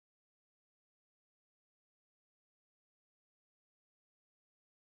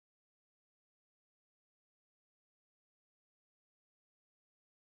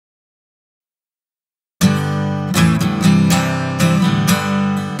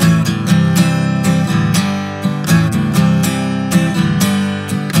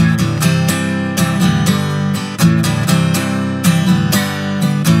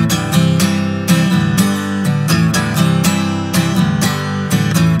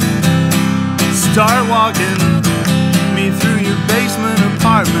start walking me through your basement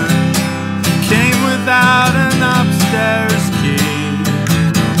apartment. Came without an upstairs key.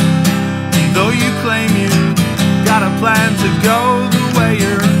 Though you claim you got a plan to go the way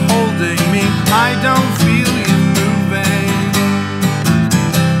you're holding me, I don't feel you moving.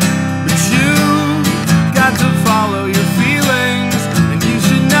 But you got to follow your feelings, and you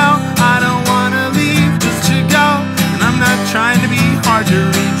should know I don't wanna leave just to go. And I'm not trying to be hard to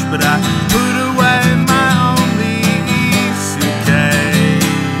reach, but I put away my only suitcase.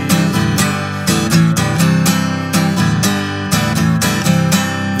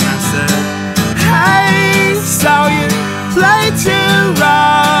 And I said, hey, so you play too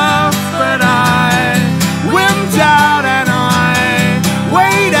rough, but I wimped out and I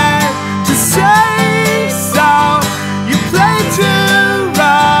waited to say so. You play too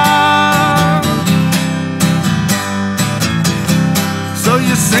rough, so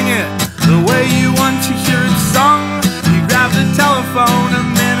you sing it the way you want to hear it sung. You grab the telephone a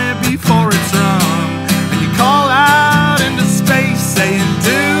minute before it's rung, and you call out into space saying,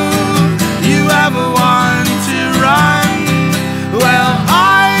 do you ever want to run? Well,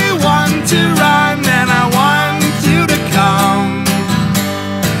 I want to run, and I want you to come.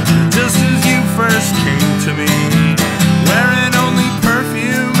 Just as you first came to me, wearing only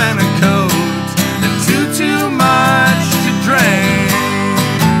perfume and a coat, and too much to drink.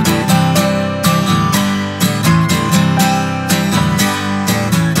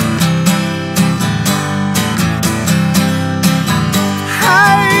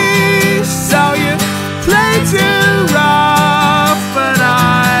 Hey, so you play too rough, but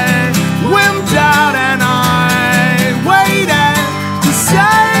I wimped out and I waited to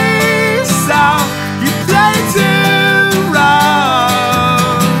say so. You play too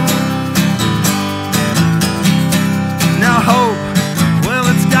rough. Now hope, well,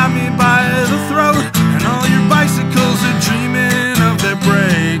 it's got me by the throat, and all your bicycles are dreaming of their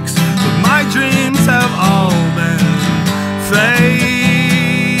brakes, but my dreams have all been fake.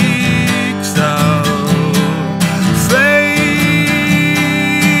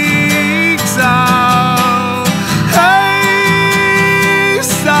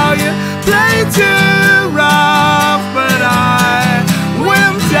 Too rough, but I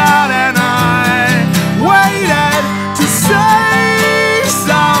wimped out and I waited to say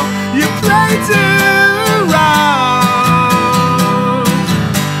so. You play too rough,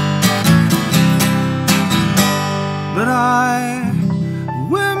 but I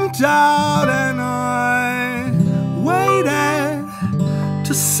wimped out and I waited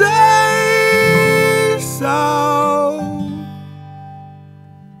to say so.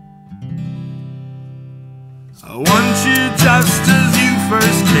 I want you just as you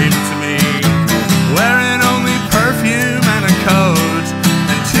first